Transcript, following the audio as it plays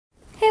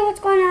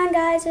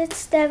guys,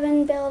 it's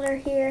Devin Builder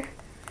here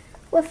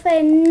with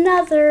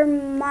another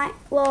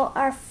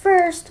our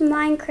first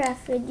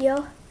Minecraft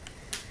video.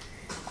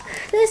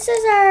 This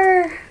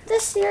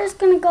year is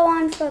gonna go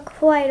on for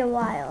quite a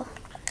while.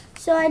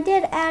 So I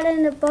did add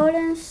in the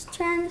bonus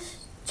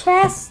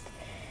chest.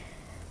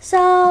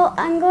 So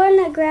I'm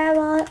going to grab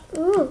a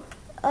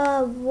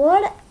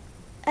wood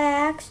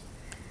axe,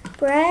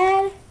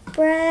 bread,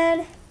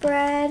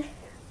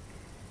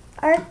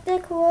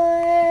 Arctic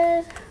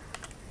wood,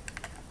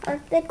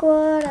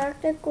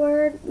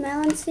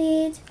 melon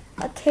seeds,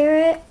 a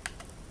carrot,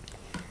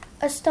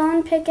 a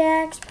stone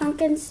pickaxe,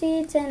 pumpkin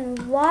seeds,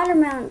 and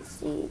watermelon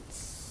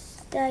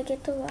seeds. Did I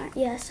get the one?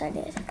 Yes, I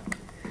did.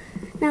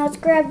 Now let's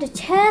grab the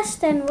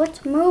chest and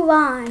let's move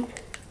on.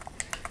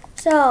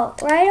 So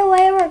right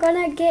away we're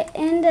gonna get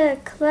into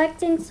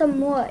collecting some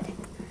wood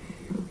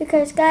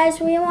because guys,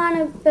 we want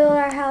to build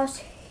our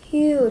house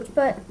huge,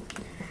 but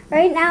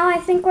right now I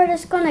think we're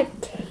just gonna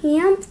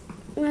camp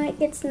when it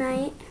gets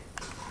night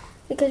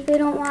because we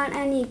don't want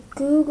any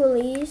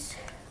googlies,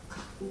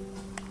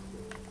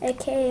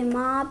 aka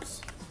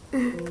mobs.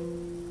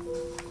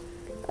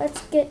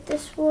 Let's get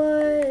this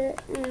wood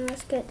and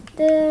let's get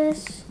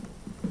this.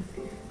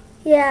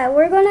 Yeah,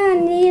 we're gonna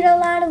need a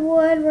lot of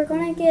wood. We're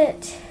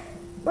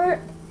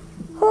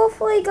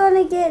hopefully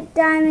gonna get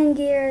diamond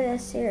gear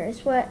this year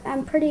is what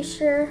I'm pretty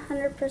sure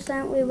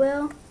 100% we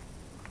will.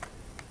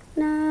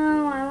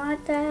 No, I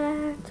want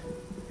that.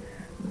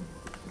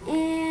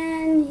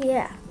 And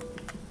yeah,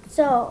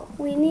 so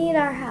we need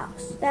our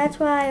house. That's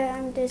why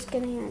I'm just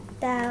getting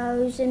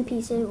 1,000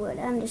 pieces of wood.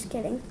 I'm just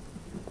kidding.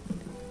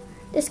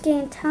 Just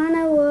getting a ton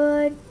of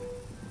wood.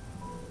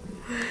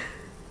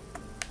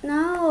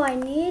 No, I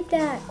need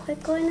that.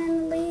 Quit going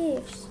in the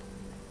leaves.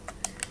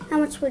 How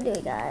much wood do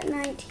we got?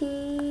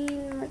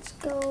 19. Let's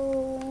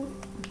go.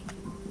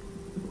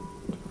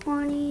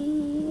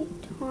 20,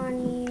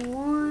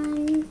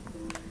 21,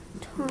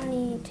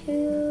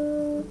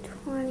 22,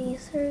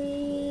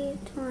 23,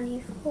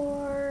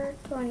 24,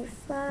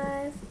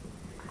 25,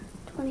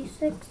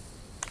 26,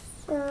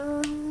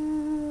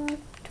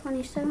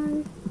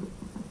 27,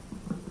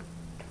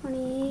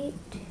 28,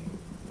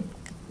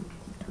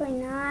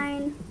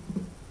 29,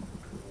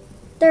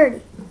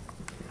 30.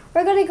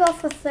 We're gonna go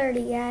for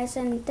 30, guys,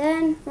 and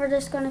then we're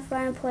just gonna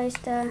find a place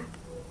to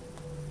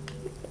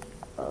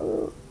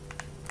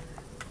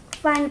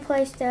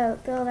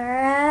build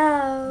our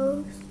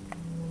house.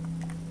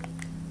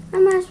 I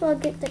might as well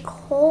get the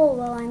coal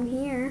while I'm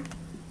here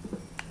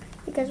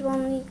because we'll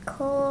need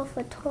coal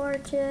for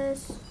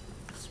torches,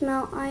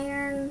 smelt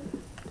iron,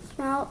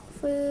 smelt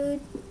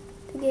food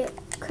to get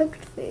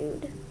cooked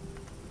food.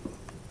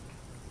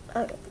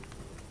 Okay.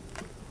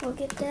 We'll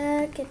get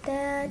that,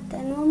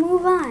 then we'll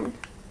move on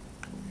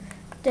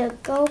to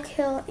go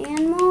kill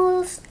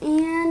animals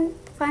and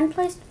find a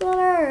place to build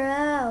our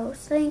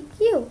house. Thank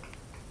you.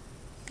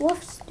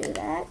 Wolves do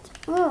that.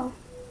 Oh,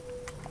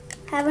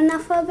 have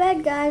enough of a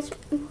bed, guys,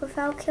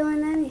 without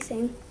killing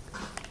anything.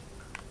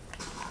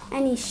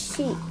 Any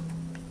sheep.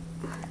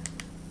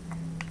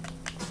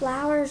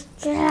 Flowers,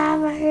 get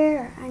over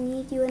here. I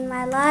need you in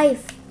my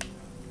life.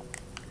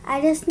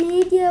 I just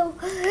need you.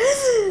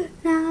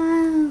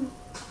 No.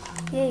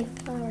 Hey,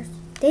 flowers.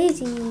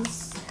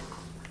 Daisies.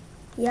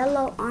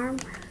 Yellow armor.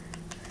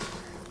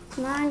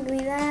 Come on, give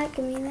me that,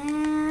 give me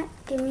that,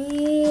 give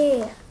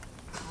me.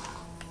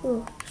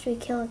 Ooh, should we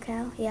kill a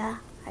cow? Yeah,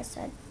 I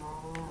said.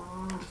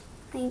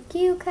 Thank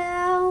you,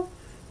 cow.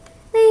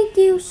 Thank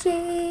you,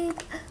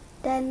 sheep.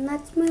 Then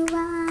let's move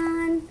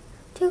on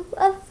to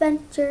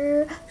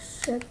adventure.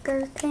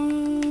 Sugar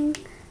cane.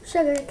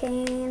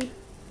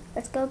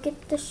 Let's go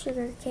get the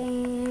sugar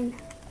cane.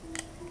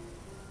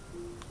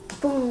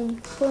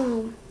 Boom,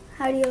 boom.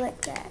 How do you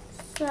like that?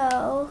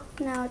 So,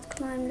 now let's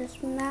climb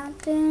this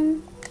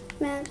mountain.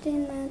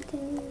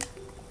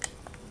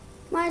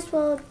 Might as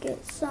well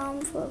get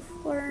some for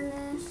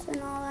furnace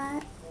and all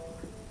that.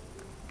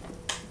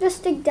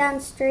 Just dig down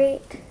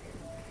straight.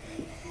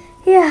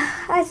 Yeah,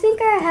 I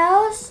think our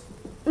house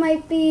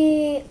might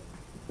be,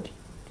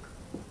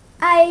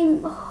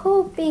 I'm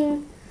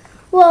hoping,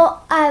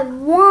 well, I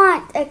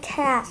want a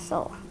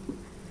castle,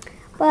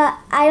 but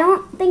I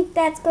don't think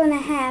that's going to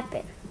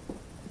happen.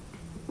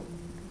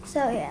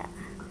 So yeah,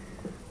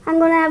 I'm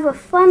going to have a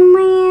fun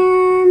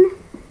land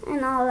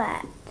and all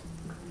that.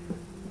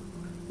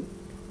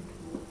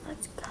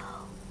 Let's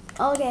go.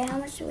 Okay, how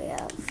much do we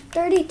have?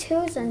 32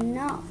 is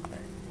enough.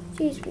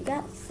 Jeez, we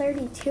got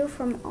 32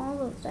 from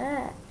all of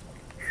that.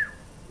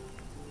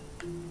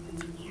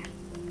 What's in here?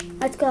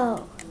 Let's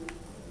go.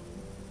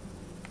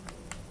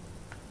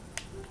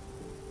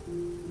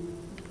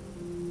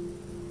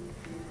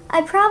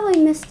 I probably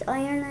missed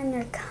iron in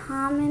your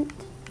comment.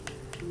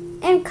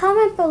 And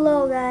comment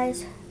below,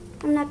 guys.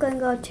 I'm not going to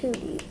go too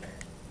deep.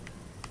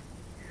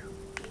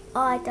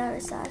 Oh, I thought I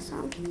saw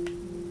some.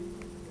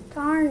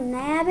 Darn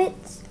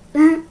nabbits.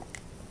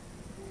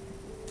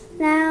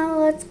 Now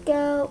let's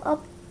go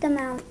up the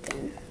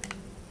mountain.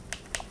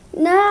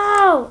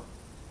 No!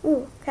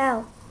 Ooh,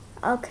 cow.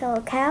 I'll kill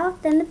a cow,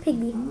 then the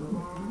piggy.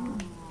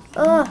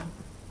 Ugh.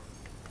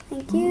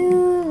 Thank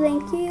you,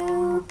 thank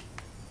you.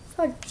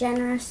 So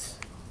generous.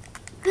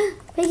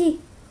 Piggy.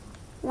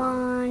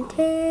 1,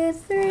 2,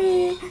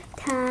 3.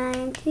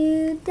 Time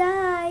to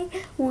die.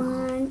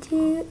 1,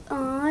 2.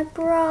 Oh, it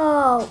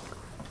broke.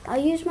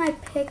 I'll use my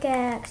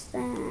pickaxe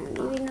then,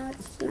 even though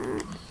it's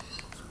not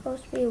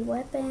supposed to be a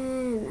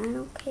weapon. I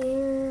don't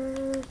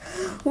care.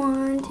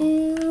 1,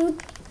 2,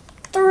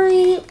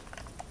 3.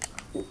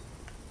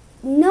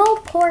 No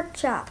pork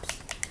chops.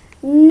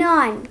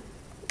 None.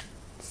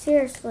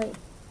 Seriously.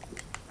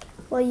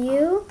 Will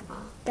you?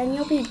 Then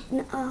you'll be...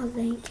 Oh,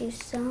 thank you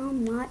so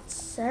much,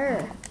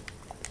 sir.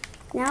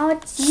 Now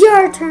it's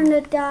your turn to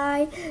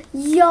die.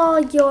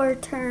 Your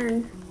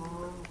turn.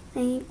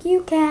 Thank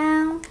you,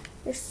 cow.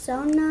 You're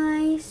so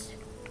nice.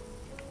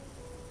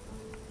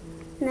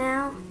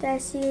 Now, did I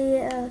see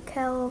a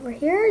cow over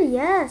here?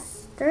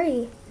 Yes,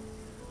 3.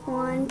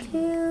 1,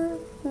 2,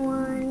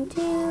 1,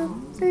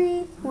 2,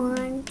 3.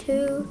 1,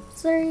 2,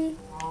 3.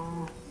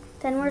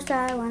 Then where's the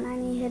other one? I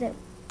need to hit it.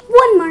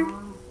 One more.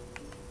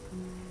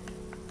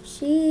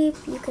 Sheep,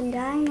 you can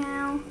die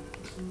now.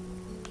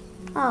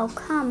 Oh,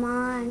 come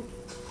on.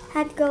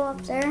 Had to go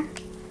up there.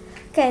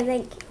 Okay,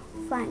 thank you.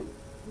 Fine.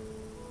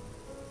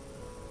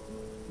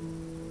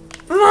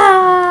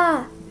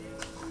 Ah!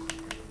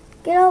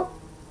 Get up.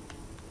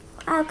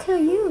 I'll kill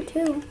you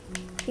too,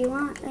 if you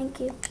want. Thank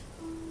you.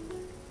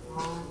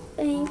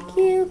 Thank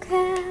you,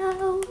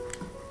 cow.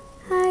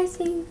 I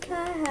think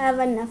I have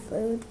enough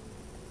food.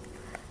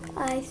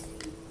 I think.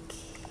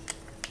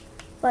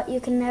 But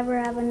you can never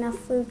have enough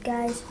food,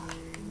 guys.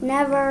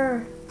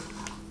 Never.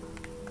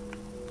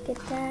 Get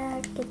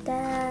that, get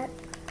that.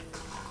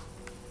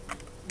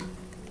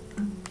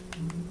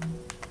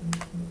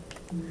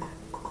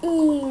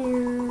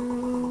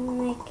 And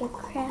make a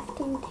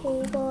crafting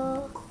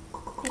table.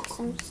 Make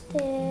some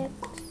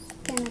sticks.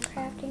 Then a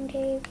crafting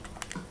table.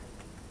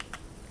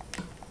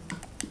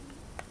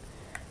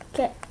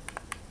 Okay.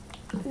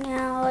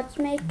 Now let's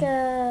make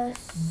a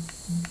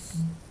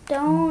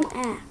stone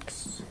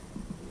axe.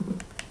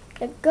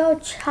 Let's go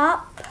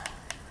chop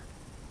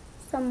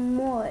some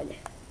wood.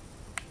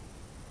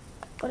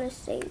 Gonna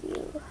save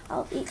you.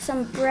 I'll eat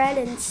some bread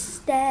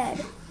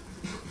instead.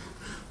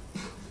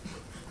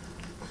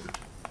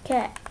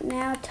 Okay,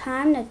 now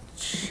time to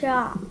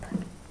chop.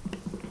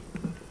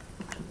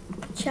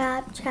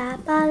 Chop,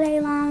 chop all day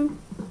long.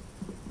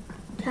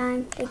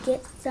 Time to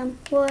get some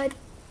wood.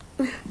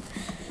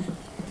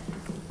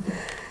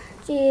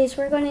 Jeez,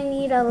 we're gonna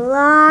need a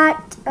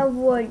lot of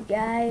wood,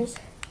 guys.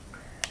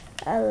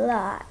 A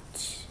lot.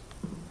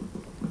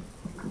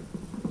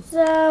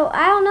 So,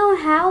 I don't know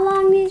how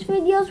long these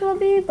videos will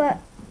be,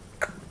 but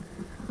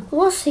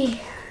we'll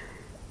see.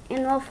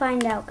 And we'll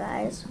find out,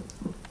 guys.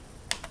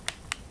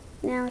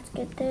 Now let's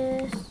get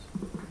this.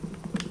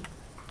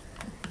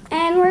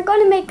 And we're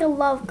going to make a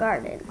love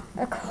garden.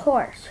 Of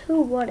course,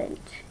 who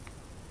wouldn't?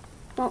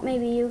 Well,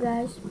 maybe you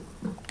guys,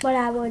 but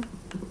I would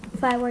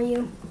if I were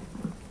you.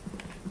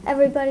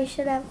 Everybody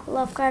should have a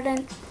love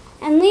garden.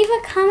 And leave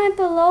a comment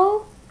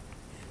below,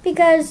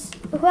 because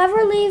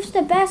whoever leaves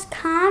the best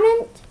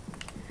comment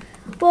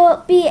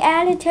will be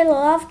added to the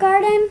love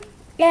garden.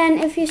 And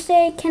if you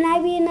say, can I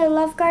be in the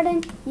love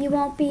garden? You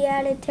won't be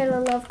added to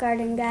the love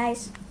garden,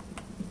 guys.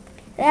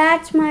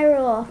 That's my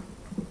rule.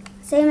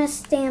 Same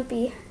as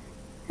Stampy.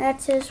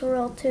 That's his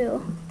rule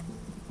too.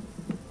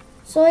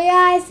 So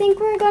yeah, I think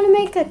we're going to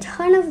make a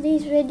ton of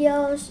these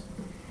videos.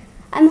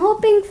 I'm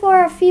hoping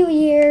for a few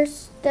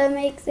years to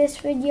make this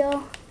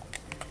video.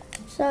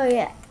 So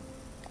yeah.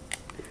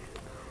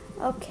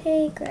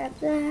 Okay, grab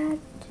that.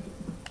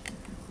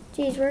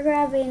 Jeez, we're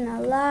grabbing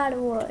a lot of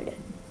wood.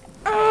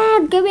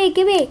 Ah,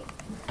 gimme.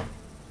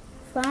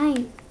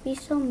 Fine, be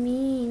so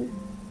mean.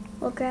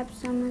 We'll grab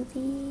some of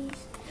these.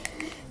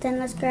 Then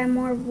let's grab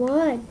more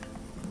wood.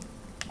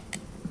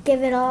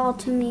 Give it all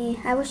to me.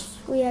 I wish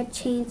we had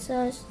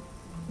chainsaws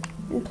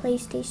in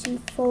PlayStation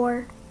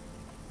 4.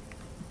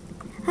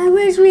 I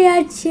wish we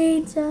had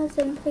chainsaws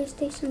in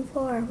PlayStation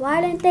 4.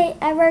 Why didn't they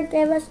ever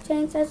give us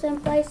chainsaws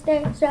in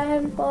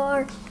PlayStation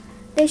 4?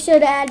 They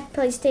should add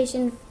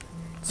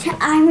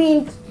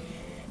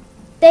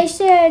they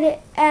should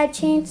add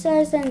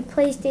chainsaws in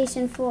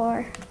PlayStation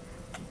 4.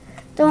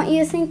 Don't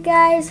you think,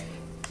 guys?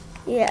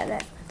 Yeah,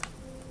 that.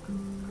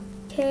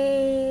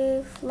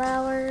 Okay,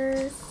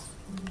 flowers.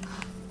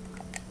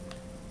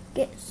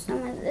 Get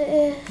some of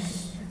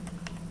this.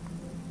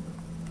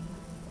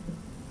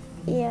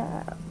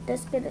 Yeah,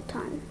 let's get a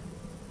ton.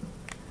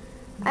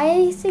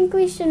 I think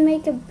we should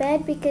make a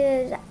bed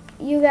because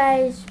you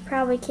guys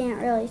probably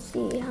can't really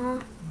see,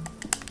 huh?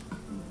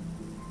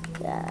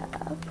 Yeah,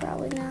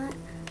 probably not.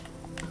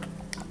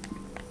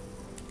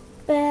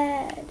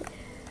 Bed.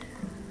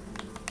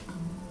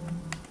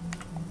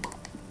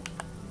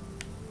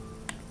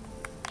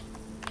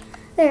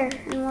 There,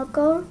 and we'll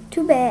go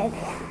to bed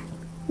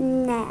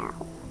now.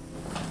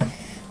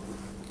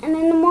 And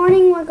in the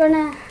morning, we're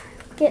gonna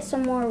get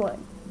some more wood.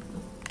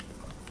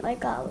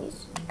 Like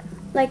always.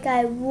 Like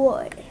I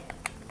would.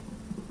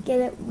 Get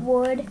it?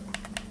 Wood.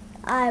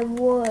 I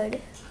would.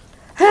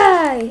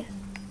 Hey!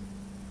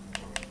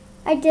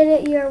 I did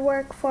it your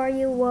work for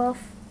you,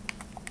 wolf.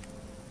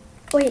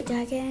 Wait, did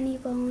I get any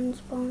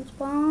bones?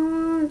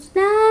 Bones.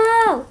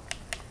 No!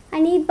 I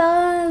need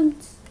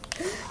bones.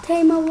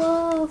 Tame a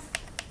wolf.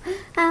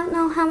 I don't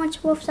know how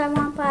much wolves I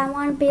want, but I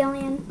want 1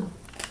 billion.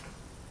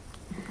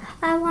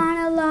 I want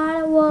a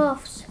lot of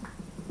wolves.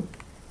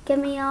 Give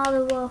me all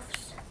the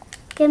wolves.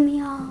 Give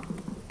me all.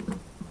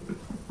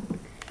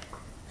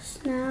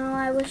 Now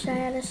I wish I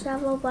had a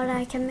shovel, but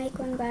I can make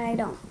one, but I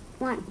don't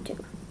want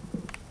to.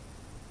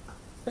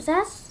 Was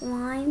that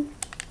slime?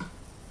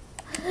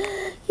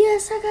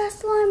 Yes, I got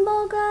slime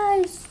ball,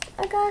 guys.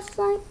 I got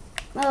slime.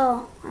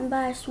 Oh, I'm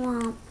by a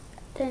swamp.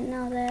 Didn't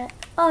know that.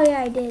 Oh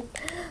yeah, I did.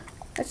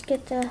 Let's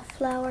get the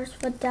flowers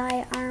for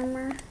dye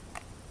armor.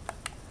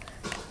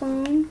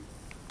 Boom,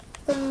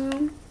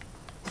 boom,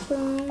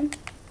 boom,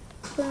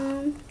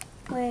 boom.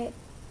 Wait.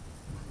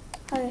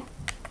 Okay,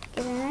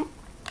 get in it.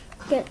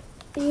 Get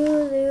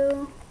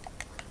you.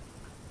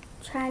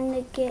 Trying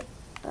to get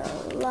a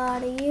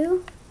lot of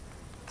you.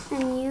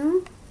 And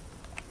you.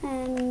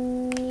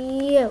 And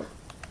you.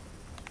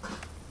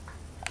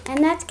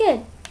 And that's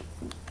good.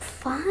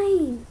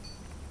 Fine.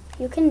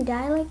 You can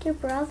die like your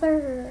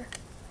brother.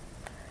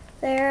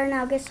 There,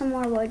 now get some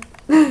more wood.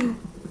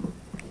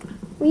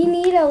 We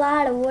need a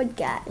lot of wood,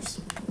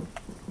 guys.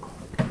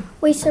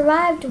 We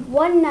survived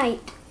 1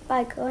 night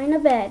by going to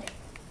bed.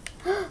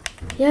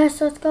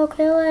 Yes, let's go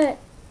kill it.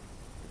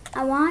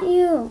 I want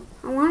you.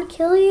 I want to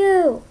kill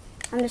you.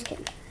 I'm just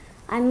kidding.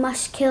 I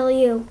must kill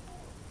you.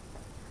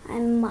 I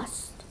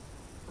must.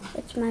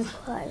 It's my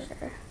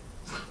pleasure.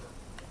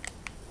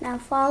 Now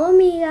follow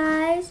me,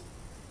 guys.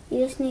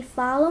 You just need to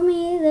follow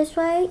me this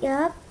way.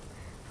 Yep.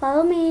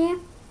 Follow me.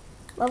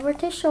 Over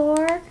to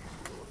shore.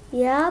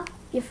 Yep.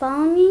 You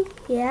follow me?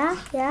 Yeah.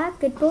 Yeah.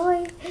 Good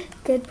boy.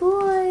 Good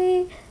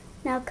boy.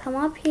 Now come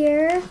up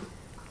here.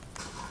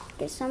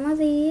 Get some of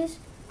these.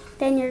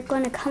 Then you're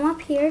going to come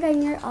up here.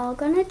 Then you're all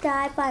going to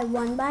die by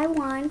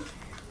one.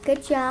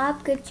 Good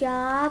job. Good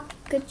job.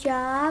 Good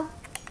job.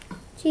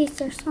 Jeez,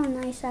 they're so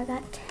nice. I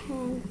got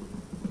 10.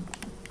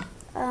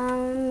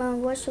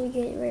 What should we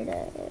get rid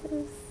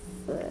of?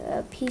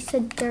 A piece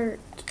of dirt.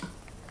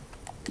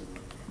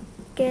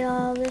 Get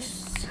all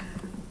this.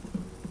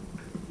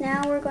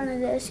 Now we're gonna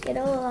just get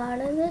a lot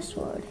of this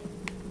wood.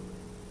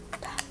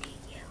 Don't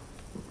need you.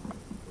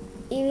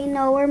 Even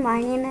though we're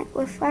mining it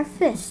with our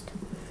fist.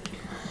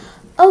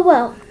 Oh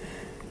well.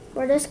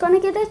 We're just gonna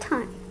get a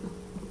ton.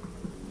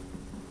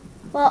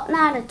 Well,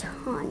 not a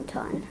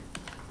ton.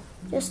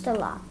 Just a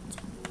lot.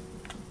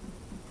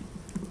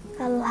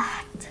 A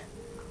lot.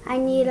 I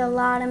need a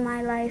lot in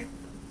my life.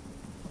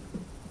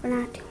 But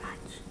not too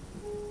much.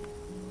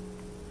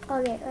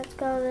 Okay, let's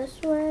go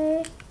this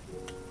way.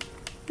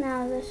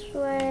 Now this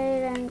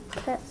way, then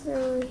cut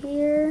through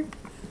here.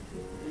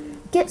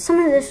 Get some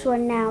of this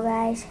one now,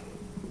 guys.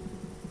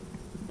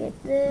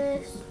 Get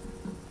this.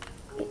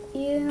 Get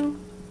you.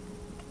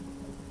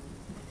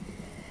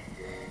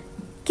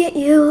 Get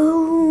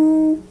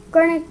you.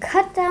 We're gonna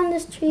cut down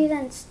this tree,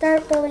 then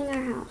start building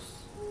our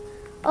house.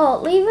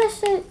 Oh, leave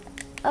us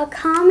a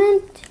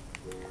comment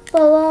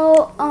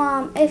below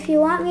if you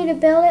want me to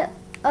build it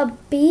a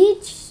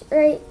beach,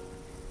 right?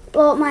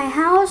 Well, my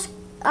house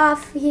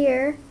off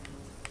here,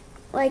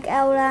 like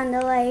out on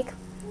the lake,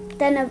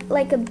 then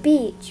like a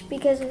beach,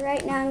 because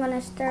right now I'm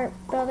gonna start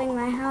building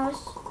my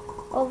house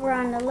over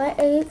on the lake.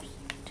 Oops,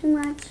 too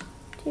much.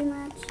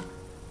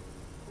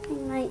 I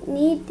might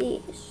need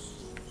these.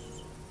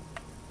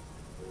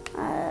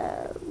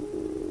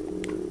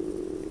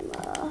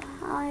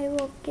 I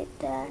will get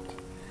that.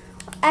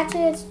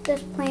 Actually, let's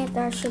just plant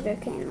our sugar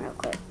cane real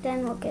quick.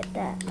 Then we'll get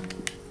that.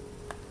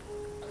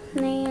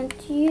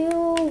 Plant you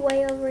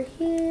way over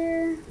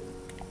here.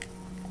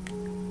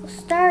 We'll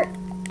start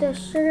the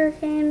sugar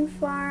cane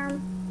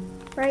farm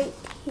right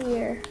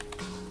here.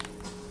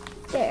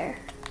 There.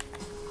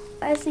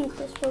 I think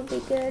this will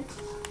be good.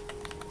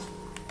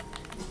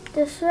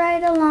 Just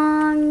right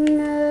along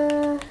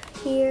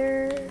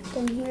here,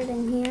 then here,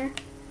 then here.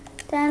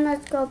 Then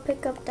let's go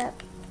pick up that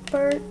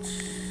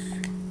birch.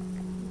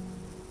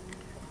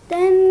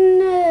 Then,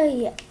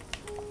 yeah,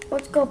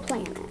 let's go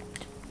plant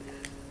it.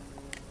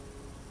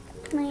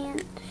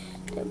 Plant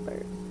the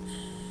birch.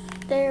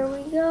 There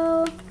we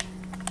go.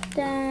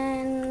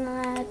 Then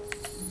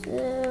let's,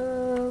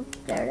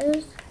 there it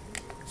is.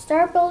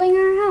 Start building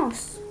our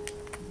house.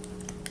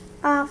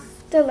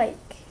 Off the lake.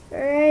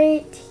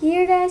 Right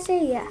here, did I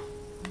say? Yeah.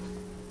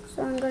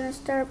 So I'm gonna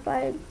start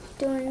by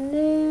doing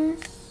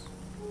this.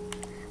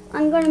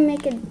 I'm gonna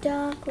make a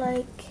dock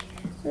like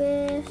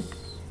this.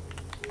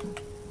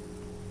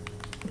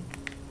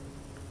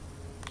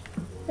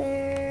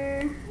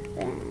 There,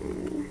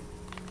 then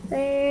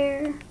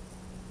there,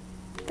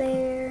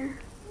 there,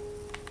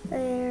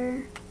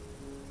 there.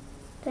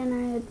 Then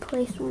I would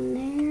place one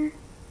there,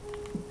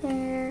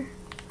 there,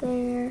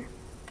 there,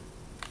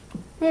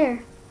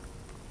 there.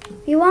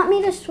 If you want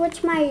me to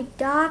switch my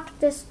dock,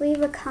 just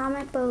leave a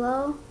comment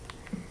below.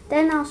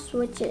 Then I'll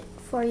switch it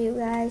for you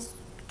guys.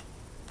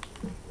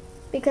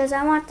 Because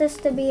I want this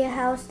to be a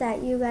house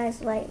that you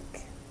guys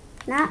like.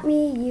 Not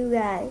me, you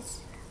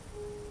guys.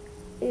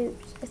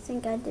 Oops, I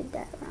think I did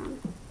that wrong.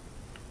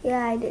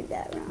 Yeah, I did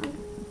that wrong.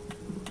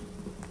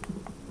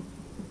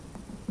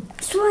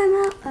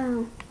 Swim out.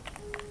 Oh,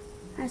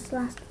 I just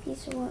lost a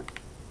piece of wood.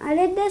 I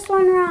did this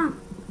one wrong.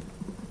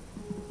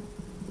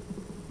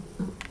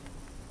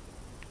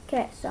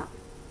 Okay, so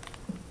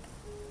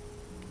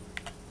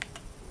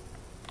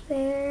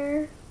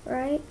there,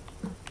 right?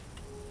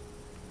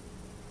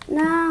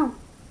 No.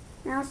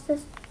 Now let's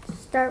just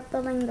start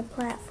building the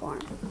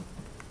platform.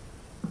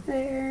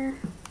 There.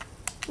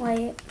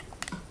 Wait.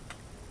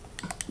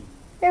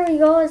 There we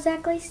go,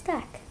 exactly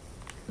stuck.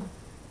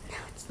 No,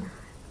 it's not.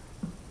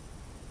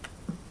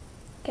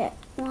 Okay,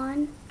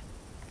 1,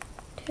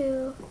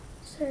 2,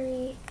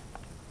 3,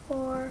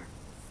 4,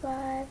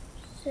 5,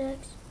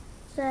 6,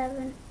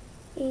 7,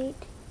 8,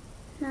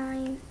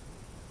 9,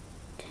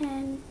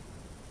 10,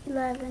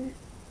 11.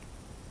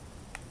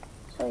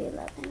 So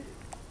 11.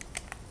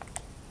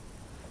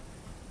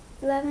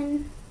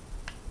 11,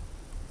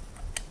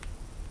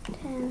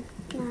 10,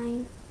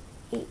 9,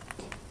 8.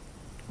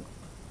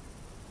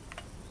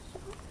 So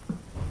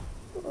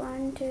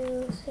 1,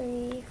 2,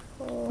 3,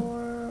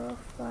 4,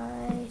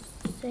 5,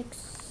 6,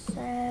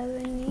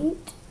 7,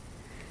 8.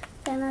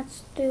 Then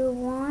let's do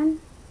 1,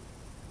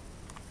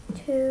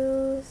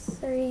 2,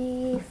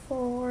 3,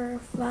 4,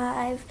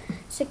 5,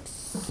 6,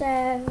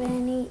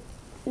 7, 8,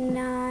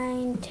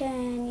 9,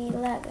 10,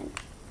 11.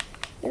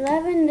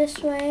 11 this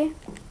way.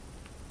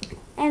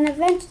 And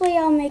eventually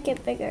I'll make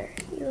it bigger.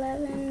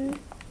 11,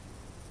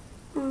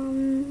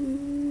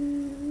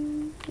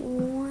 1,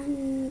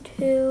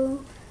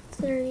 2,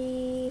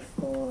 3,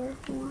 4,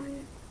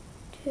 1,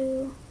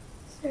 2,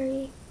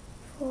 3,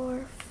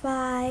 4,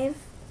 5.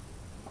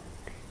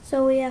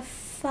 So we have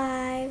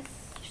 5,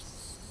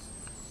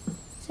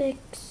 6,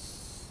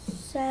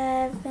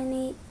 7,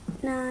 8,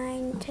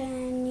 9,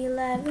 10,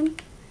 11.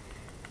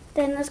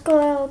 Then let's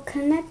go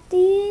connect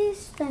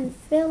these, then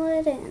fill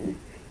it in.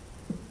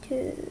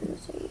 2,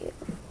 3, 4.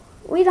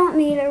 We don't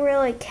need to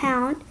really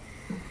count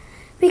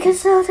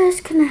because they'll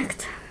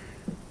disconnect.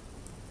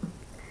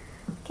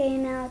 Okay,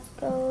 now let's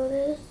go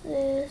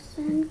this,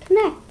 and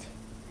connect.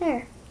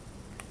 There.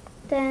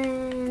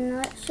 Then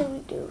what should we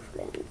do for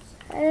the inside?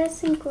 I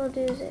think we'll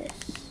do this.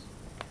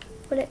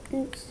 Put it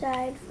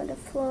inside for the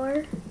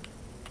floor.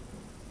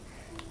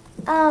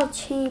 I'll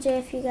change it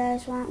if you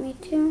guys want me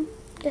to.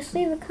 Just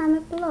leave a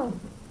comment below.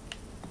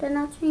 Then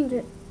I'll change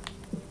it.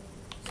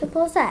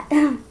 Simple as that.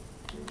 Come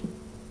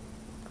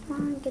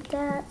on, get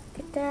that,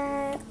 get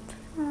that,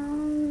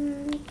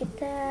 get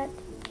that,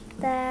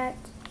 that,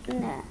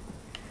 and that.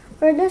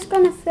 We're just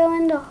gonna fill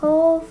in the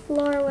whole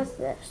floor with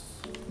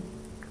this.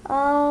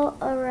 All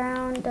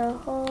around the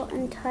whole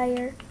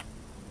entire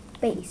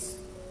base.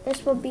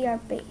 This will be our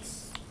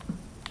base.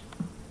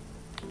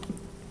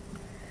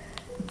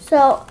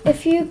 So,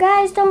 if you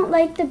guys don't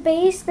like the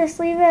base, just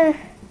leave a...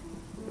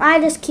 I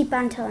just keep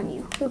on telling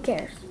you. Who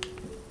cares?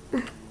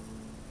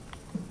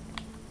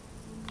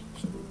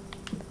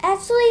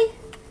 Actually,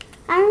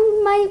 I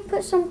might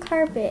put some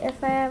carpet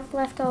if I have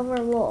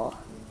leftover wool.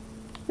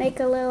 Make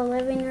a little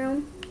living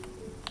room.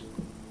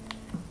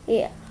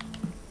 Yeah.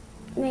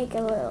 Make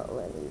a little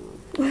living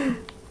room.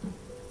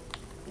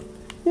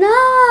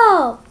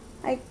 No!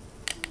 I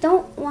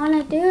don't want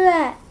to do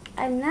that.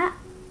 I'm not.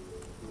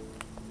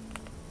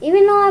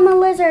 Even though I'm a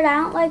lizard, I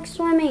don't like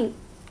swimming.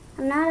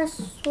 I'm not a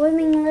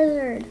swimming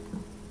lizard.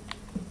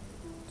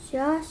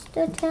 Just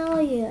to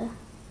tell you.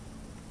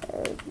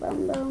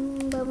 Bum,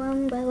 bum, bum,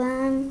 bum,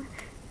 bum.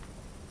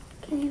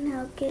 Okay,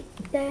 now get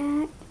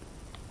that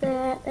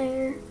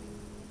there.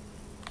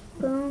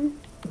 Boom,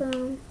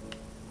 boom,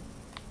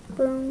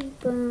 boom,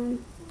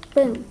 boom,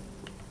 boom.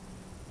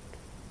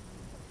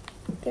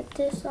 Get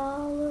this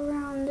all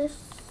around this.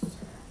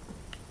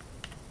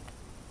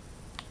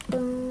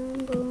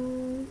 Boom,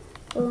 boom,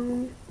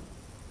 boom.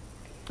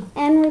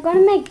 And we're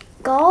gonna make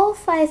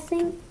golf, I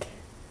think,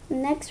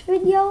 next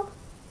video.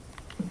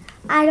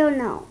 I don't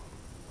know.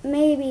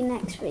 Maybe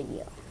next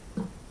video.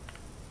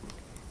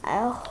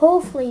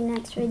 Hopefully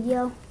next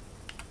video.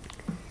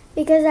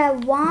 Because I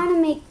want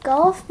to make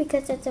golf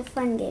because it's a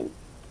fun game.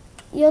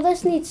 You'll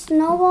just need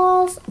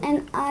snowballs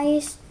and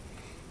ice.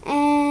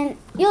 And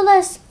you'll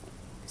just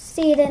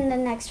see it in the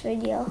next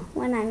video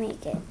when I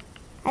make it.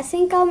 I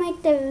think I'll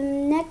make the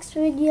next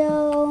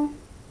video.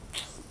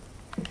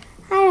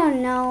 I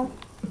don't know.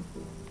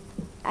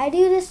 I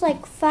do this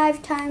like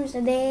 5 times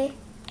a day.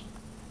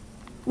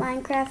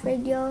 Minecraft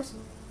videos.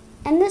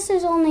 And this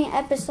is only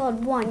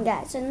episode 1,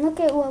 guys. And look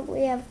at what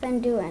we have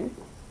been doing.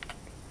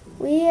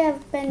 We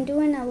have been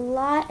doing a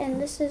lot, and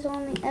this is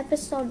only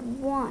episode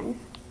 1.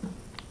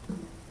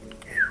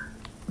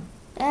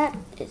 That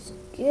is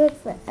good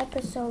for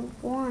episode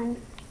 1.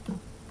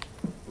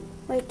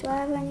 Wait, do I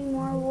have any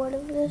more wood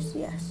of this?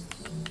 Yes.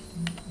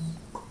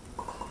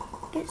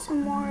 Get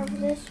some more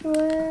of this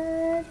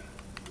wood.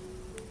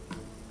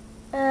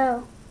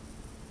 Oh.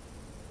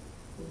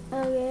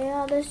 Okay,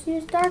 I'll just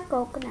use dark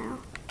oak now.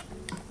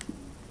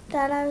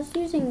 Thought I was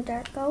using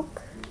dark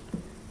oak,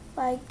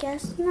 but I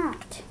guess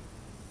not.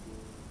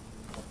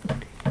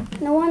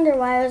 No wonder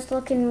why I was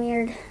looking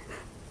weird.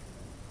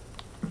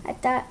 I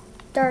thought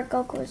dark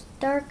oak was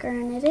darker,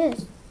 and it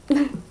is.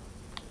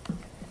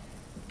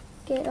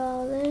 Get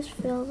all this,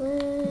 fill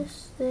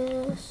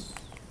this.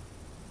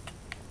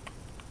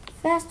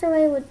 Faster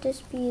way would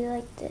just be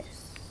like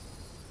this.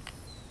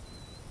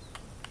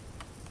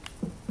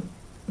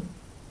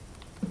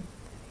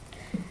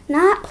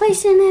 Not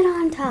placing it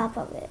on top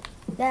of it.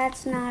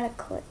 That's not a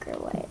quicker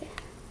way.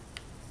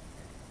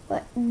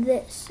 But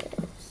this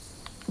is.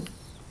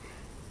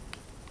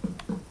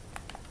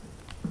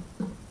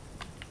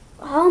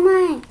 Oh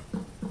my.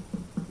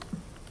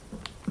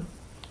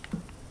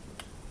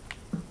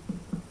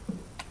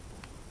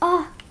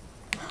 Oh,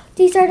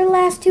 these are the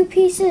last two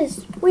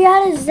pieces. We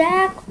had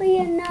exactly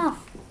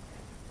enough.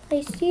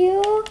 Place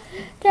you.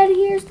 Then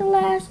here's the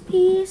last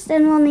piece.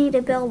 Then we'll need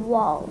to build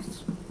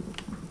walls.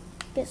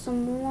 Get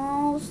some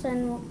walls,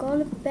 then we'll go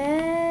to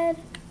bed.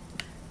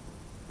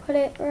 Put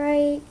it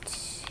right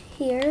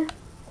here.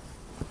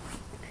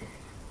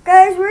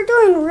 Guys, we're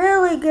doing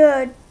really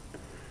good.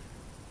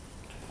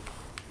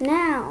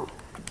 Now,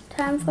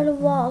 time for the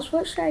walls.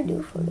 What should I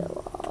do for the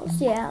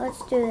walls? Yeah,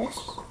 let's do this.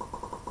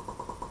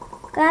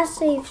 Gotta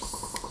save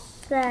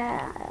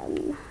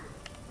some.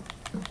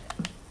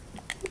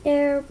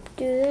 There,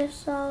 do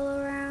this all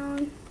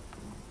around.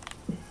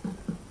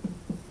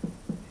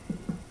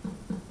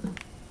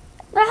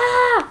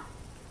 Ah!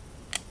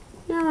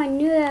 No, I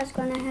knew that was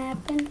gonna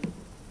happen.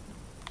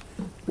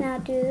 Now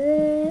do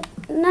this.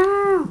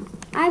 No,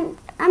 I'm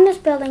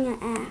just building an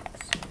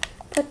axe.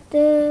 Put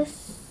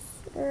this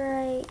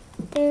right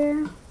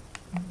there.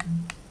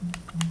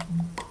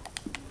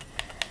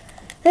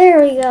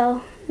 There we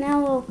go.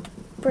 Now we'll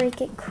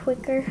break it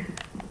quicker.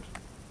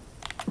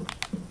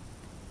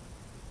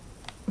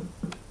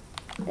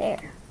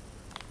 There.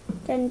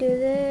 Then do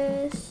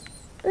this.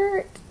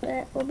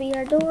 That will be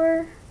our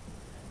door.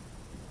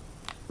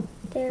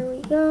 There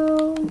we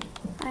go.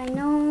 I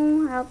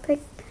know.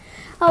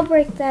 I'll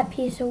break that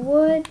piece of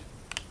wood.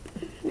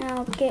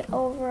 Now get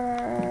over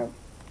our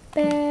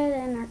bed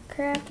and our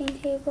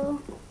crafting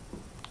table.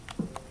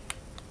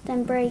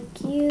 Then break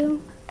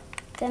you.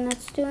 Then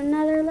let's do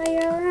another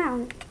layer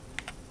around.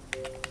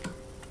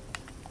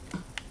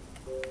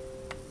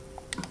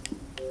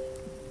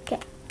 Okay.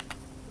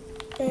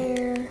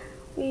 There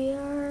we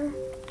are.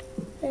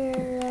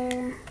 There.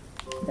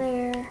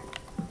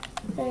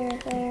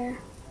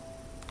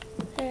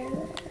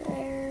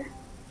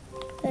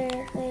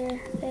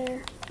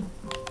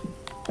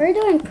 We're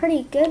doing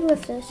pretty good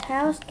with this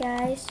house,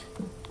 guys.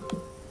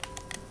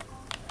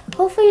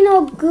 Hopefully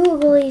no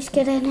googlies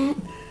get in it.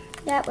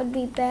 That would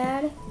be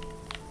bad.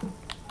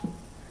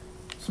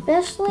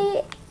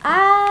 Especially,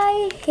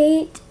 I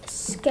hate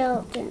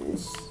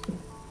skeletons.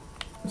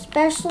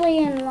 Especially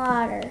in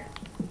water.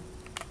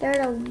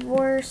 They're the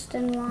worst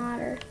in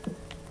water.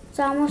 It's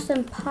almost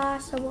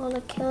impossible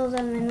to kill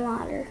them in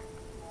water.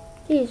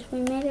 Geez,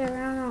 we made it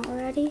around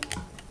already.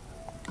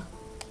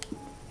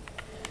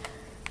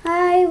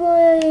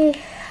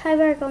 I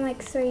better go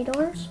make 3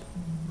 doors.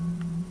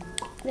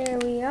 There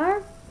we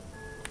are.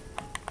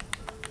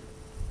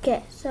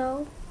 Okay,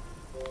 so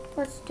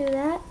let's do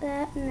that,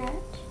 and that.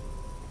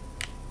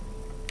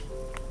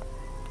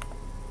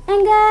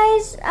 And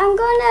guys, I'm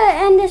gonna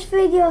end this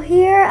video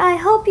here. I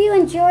hope you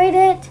enjoyed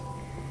it.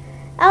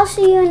 I'll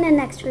see you in the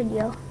next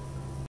video.